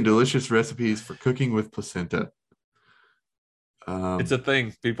 Easy and delicious recipes for cooking with placenta. It's a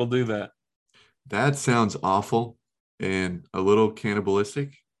thing. People do that. That sounds awful and a little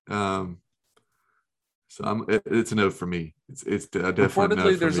cannibalistic. So it's a no for me. It's definitely reportedly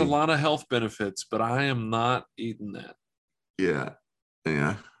no for there's me. A lot of health benefits, but I am not eating that. Yeah.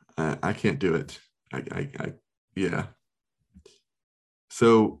 I can't do it. Yeah.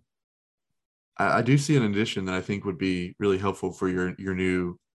 So I do see an addition that I think would be really helpful for your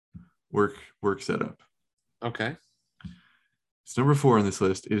new work setup. Okay. It's number 4 on this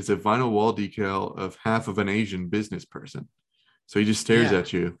list. It is a vinyl wall decal of half of an Asian business person. So he just stares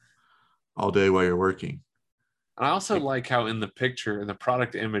at you all day while you're working. I also like how in the picture, in the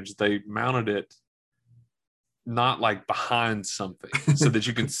product image, they mounted it not like behind something so that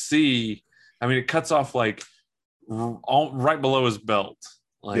you can see. I mean, it cuts off like right below his belt.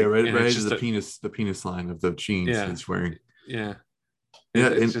 Like, right to the penis line of the jeans he's wearing. Yeah.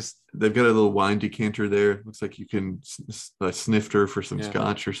 It's just they've got a little wine decanter there. Looks like you can snifter for some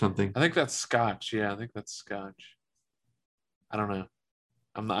scotch or something. I think that's scotch. Yeah, I think that's scotch. I don't know.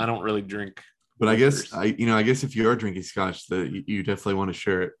 I don't really drink. But I guess I guess if you are drinking scotch, that you definitely want to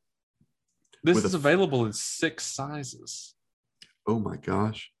share it. This is available in 6 sizes. Oh my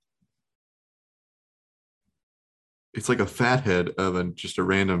gosh. It's like a fathead of just a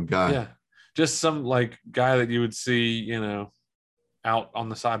random guy. Yeah. Just some like guy that you would see, out on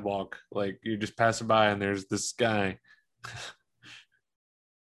the sidewalk. Like you just pass by and there's this guy.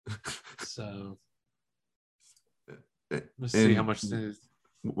 So let's see how much this is.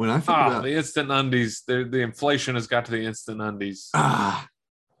 When I think about the instant undies, the inflation has got to the instant undies.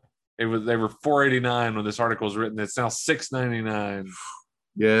 They were $4.89 when this article was written. It's now $6.99.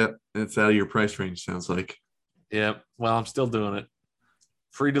 Yeah, it's out of your price range, sounds like. Yeah, well, I'm still doing it.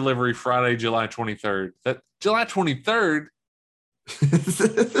 Free delivery Friday, July 23rd. That July 23rd?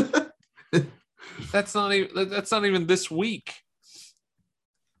 That's not even this week.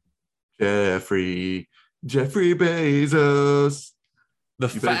 Jeffrey Bezos. The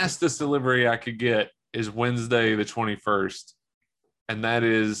fastest delivery I could get is Wednesday the 21st. And that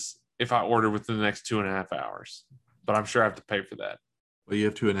is if I order within the next 2.5 hours. But I'm sure I have to pay for that. Well, you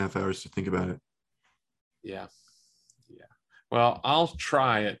have 2.5 hours to think about it. Yeah. Well, I'll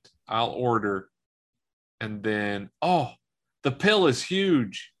try it. I'll order. And then, the pill is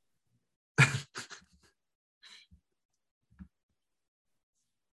huge.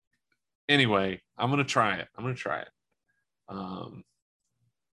 Anyway, I'm going to try it.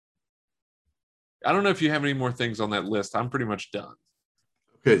 I don't know if you have any more things on that list. I'm pretty much done.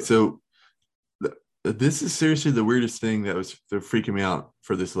 Okay, so this is seriously the weirdest thing they're freaking me out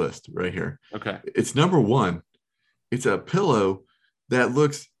for this list right here. Okay. It's number 1. It's a pillow that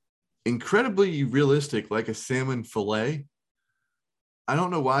looks incredibly realistic, like a salmon fillet. I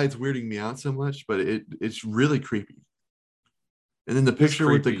don't know why it's weirding me out so much, but it's really creepy. And then the picture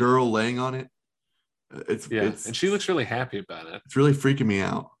with the girl laying on it, and she looks really happy about it. It's really freaking me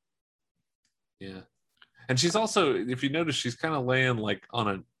out. Yeah. And she's also, if you notice, she's kind of laying like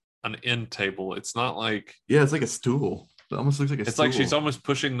on an end table. It's not like... Yeah, it's like a stool. It almost looks like a stool. It's like she's almost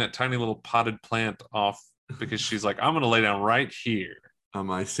pushing that tiny little potted plant off because she's like, I'm going to lay down right here. On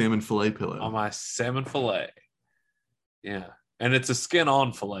my salmon fillet pillow. On my salmon fillet. Yeah. And it's a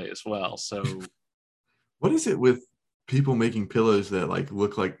skin-on fillet as well. So... What is it with people making pillows that like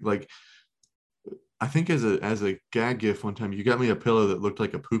look like I think as a gag gift one time, you got me a pillow that looked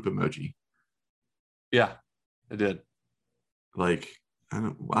like a poop emoji. Yeah, I did. Like, I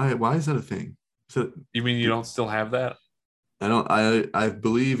don't why is that a thing? So you mean you don't still have that? I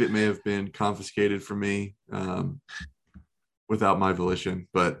believe it may have been confiscated from me without my volition,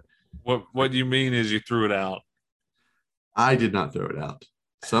 but what you mean is you threw it out. I did not throw it out.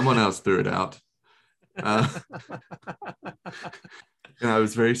 Someone else threw it out. And I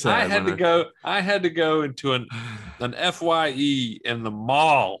was very sad. I had to go into an FYE in the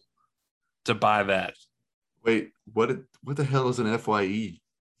mall to buy that. Wait, what the hell is an FYE?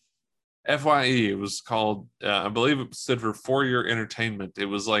 FYE, it was called, I believe it stood for 4-year entertainment. It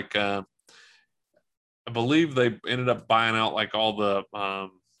was like, I believe they ended up buying out like all the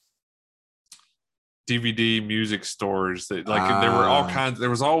DVD music stores that there were all kinds. There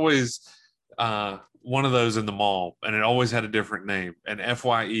was always one of those in the mall, and it always had a different name. And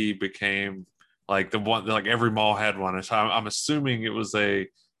FYE became like the one, like every mall had one. So I'm assuming it was a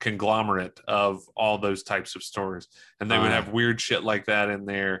conglomerate of all those types of stores, and they would have weird shit like that in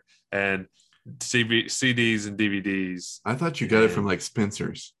there, and CDs and DVDs. I thought you got it from like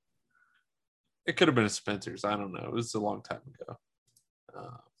Spencer's. It could have been a Spencer's. I don't know. It was a long time ago.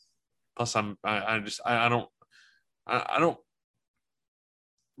 Plus, I don't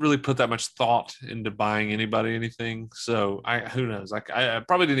really put that much thought into buying anybody anything. So who knows? I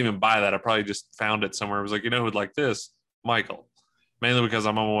probably didn't even buy that. I probably just found it somewhere. I was like, who would like this? Michael. Mainly because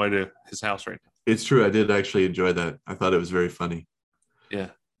I'm on my way to his house right now. It's true. I did actually enjoy that. I thought it was very funny. Yeah.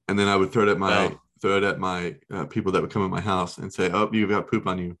 And then I would throw it at my people that would come in my house and say, "Oh, you've got poop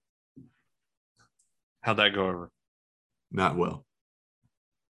on you." How'd that go over? Not well.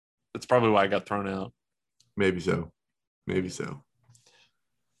 That's probably why I got thrown out. Maybe so.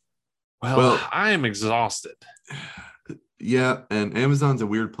 Well, I am exhausted. Yeah, and Amazon's a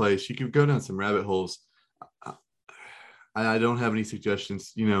weird place. You could go down some rabbit holes. I don't have any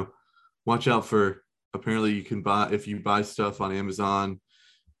suggestions. Watch out for. Apparently, you can buy if you buy stuff on Amazon,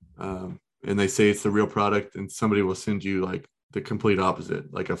 and they say it's the real product, and somebody will send you like the complete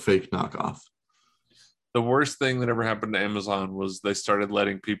opposite, like a fake knockoff. The worst thing that ever happened to Amazon was they started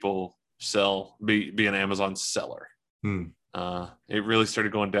letting people be an Amazon seller. It really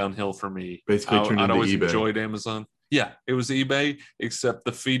started going downhill for me. Basically, I'd always eBay. Enjoyed Amazon. Yeah, it was eBay, except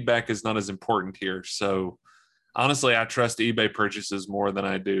the feedback is not as important here. So honestly, I trust eBay purchases more than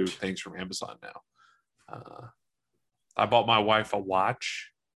I do things from Amazon now. I bought my wife a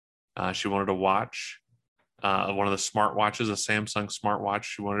watch. She wanted a watch, one of the smart watches, a Samsung smartwatch.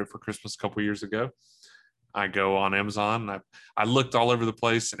 She wanted it for Christmas a couple years ago. I go on Amazon. And I looked all over the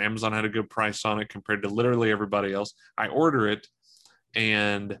place, and Amazon had a good price on it compared to literally everybody else. I order it,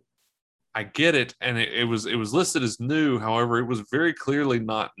 and I get it, and it was listed as new. However, it was very clearly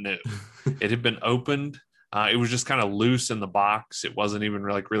not new. It had been opened. It was just kind of loose in the box. It wasn't even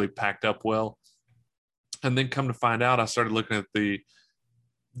really packed up well. And then come to find out, I started looking at the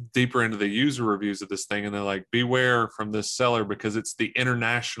deeper into the user reviews of this thing, and they're like, beware from this seller because it's the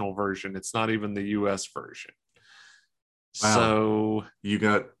international version. It's not even the US version. Wow. So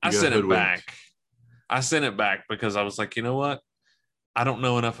I sent it back. I sent it back because I was like, you know what? I don't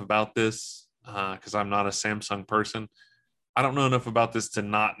know enough about this because I'm not a Samsung person. I don't know enough about this to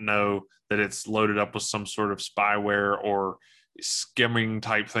not know that it's loaded up with some sort of spyware or skimming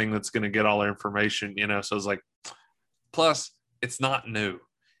type thing that's going to get all their information, So I was like, plus it's not new.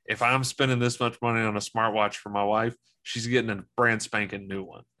 If I'm spending this much money on a smartwatch for my wife, she's getting a brand spanking new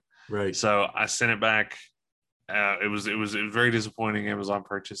one. Right. So I sent it back. It was very disappointing Amazon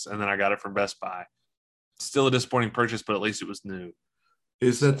purchase, and then I got it from Best Buy. Still a disappointing purchase, but at least it was new.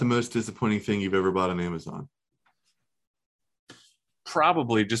 Is that the most disappointing thing you've ever bought on Amazon?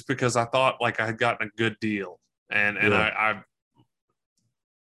 Probably, just because I thought like I had gotten a good deal, and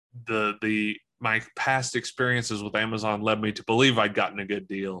my past experiences with Amazon led me to believe I'd gotten a good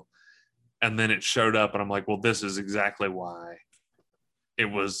deal. And then it showed up and I'm like, well, this is exactly why. It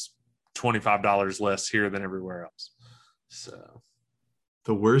was $25 less here than everywhere else. So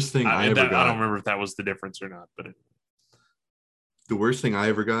the worst thing I ever got. I don't remember if that was the difference or not, but the worst thing I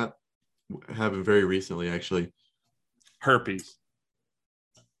ever got happened very recently, actually. Herpes.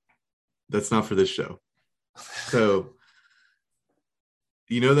 That's not for this show. So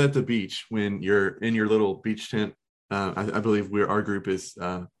that the beach, when you're in your little beach tent, I believe our group is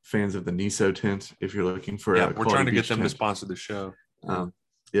fans of the Niso tent. If you're looking for, we're trying to get them to sponsor the show.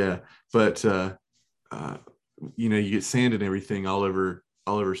 But you get sand and everything all over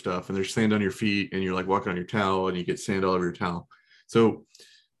stuff, and there's sand on your feet, and you're like walking on your towel, and you get sand all over your towel. So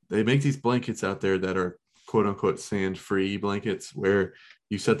they make these blankets out there that are quote unquote sand free blankets where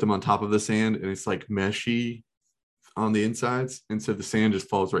you set them on top of the sand and it's like meshy on the insides. And so the sand just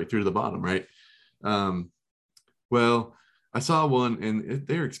falls right through to the bottom. Right. Well, I saw one and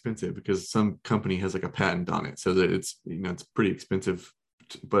they're expensive because some company has like a patent on it. So that it's, it's pretty expensive.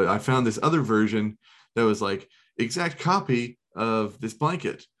 But I found this other version that was like exact copy of this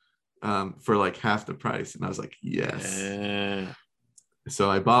blanket for like half the price. And I was like, yes.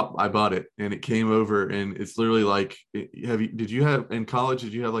 So I bought it and it came over and it's literally like, did you have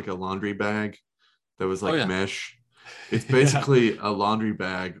like a laundry bag that was like mesh? It's basically a laundry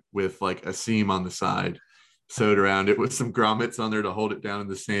bag with like a seam on the side sewed around it with some grommets on there to hold it down in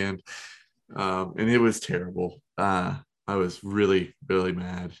the sand. And it was terrible. I was really, really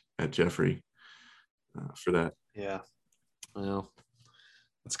mad at Jeffrey for that. Yeah. Well,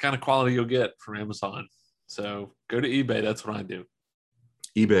 that's the kind of quality you'll get from Amazon. So go to eBay. That's what I do.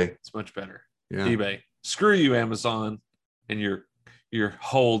 eBay. It's much better. Yeah. eBay. Screw you, Amazon, and your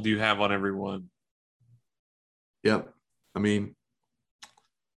hold you have on everyone. Yep. I mean,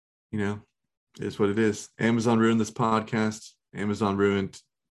 it is what it is. Amazon ruined this podcast. Amazon ruined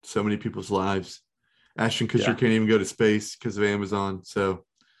so many people's lives. Ashton Kutcher can't even go to space because of Amazon. So,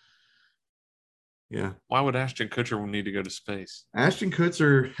 yeah. Why would Ashton Kutcher need to go to space? Ashton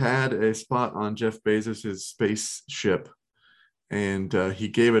Kutcher had a spot on Jeff Bezos' spaceship, and he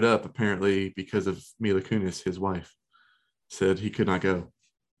gave it up apparently because of Mila Kunis, his wife, said he could not go.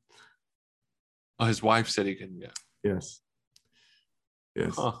 Oh, his wife said he couldn't go. Yes.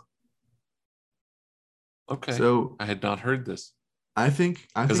 Huh. Okay. So I had not heard this. I think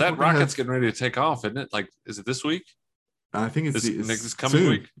because that rocket's getting ready to take off, isn't it? Like, is it this week? I think it's this coming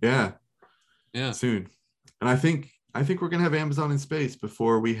week. Yeah, yeah, soon. And I think we're gonna have Amazon in space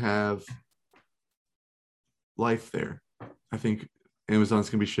before we have life there. I think Amazon's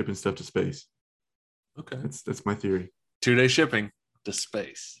gonna be shipping stuff to space. Okay, that's my theory. 2-day shipping to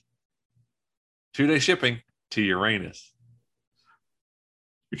space. 2-day shipping to Uranus.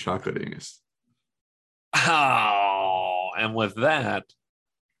 Your chocolate anus. Oh, and with that,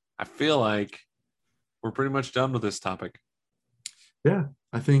 I feel like we're pretty much done with this topic. Yeah,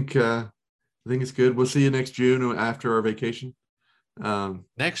 I think it's good. We'll see you next June after our vacation.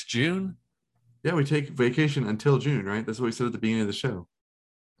 Next June? Yeah, we take vacation until June, right? That's what we said at the beginning of the show.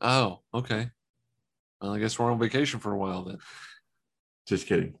 Oh, okay. Well, I guess we're on vacation for a while then. Just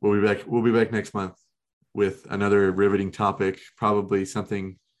kidding. We'll be back. We'll be back next month with another riveting topic, probably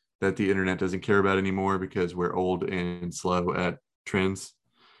something that the internet doesn't care about anymore because we're old and slow at trends.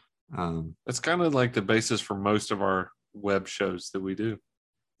 That's kind of like the basis for most of our web shows that we do.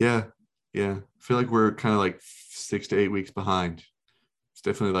 Yeah. I feel like we're kind of like 6 to 8 weeks behind. It's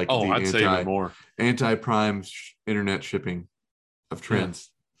definitely like I'd say even more anti-prime internet shipping of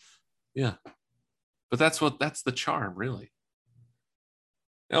trends. Yeah. But that's the charm, really.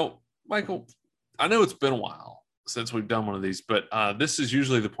 Now, Michael, I know it's been a while since we've done one of these, but this is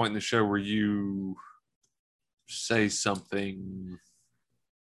usually the point in the show where you say something.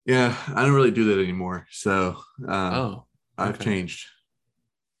 Yeah, I don't really do that anymore. So I've changed.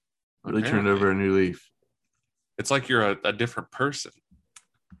 Really turned over a new leaf. It's like you're a different person.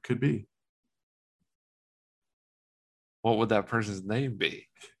 Could be. What would that person's name be?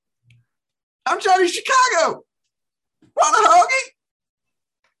 I'm Johnny Chicago. Want a hoagie?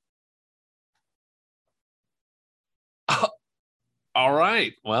 All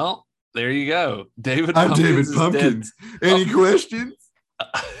right. Well, there you go. I'm David Pumpkins. Any questions?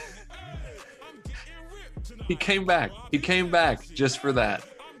 He came back. He came back just for that.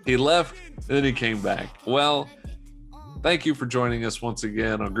 He left, and then he came back. Well, thank you for joining us once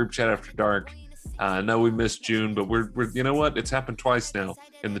again on Group Chat After Dark. I know we missed June, but we're you know what? It's happened twice now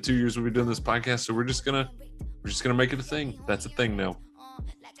in the 2 years we've been doing this podcast. So we're just gonna make it a thing. That's a thing now.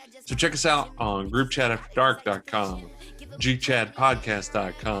 So check us out on groupchatafterdark.com,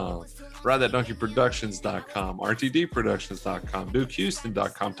 gchatpodcast.com, RideThatDonkeyProductions.com, RTDProductions.com,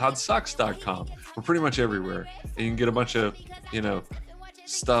 DukeHouston.com, ToddSucks.com. We're pretty much everywhere. And you can get a bunch of,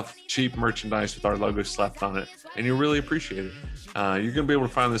 stuff, cheap merchandise with our logo slapped on it. And you really appreciate it. You're going to be able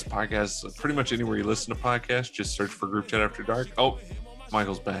to find this podcast pretty much anywhere you listen to podcasts. Just search for Group Chat After Dark. Oh,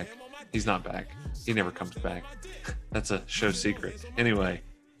 Michael's back. He's not back. He never comes back. That's a show secret. Anyway,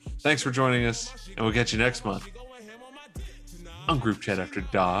 thanks for joining us, and we'll catch you next month on Group Chat After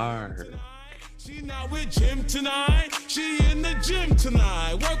Dark. She not with Jim tonight. She in the gym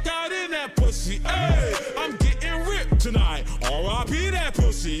tonight. Work out in that pussy. Hey, I'm getting ripped tonight. R.I.P. that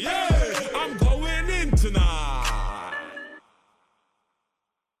pussy. Yeah.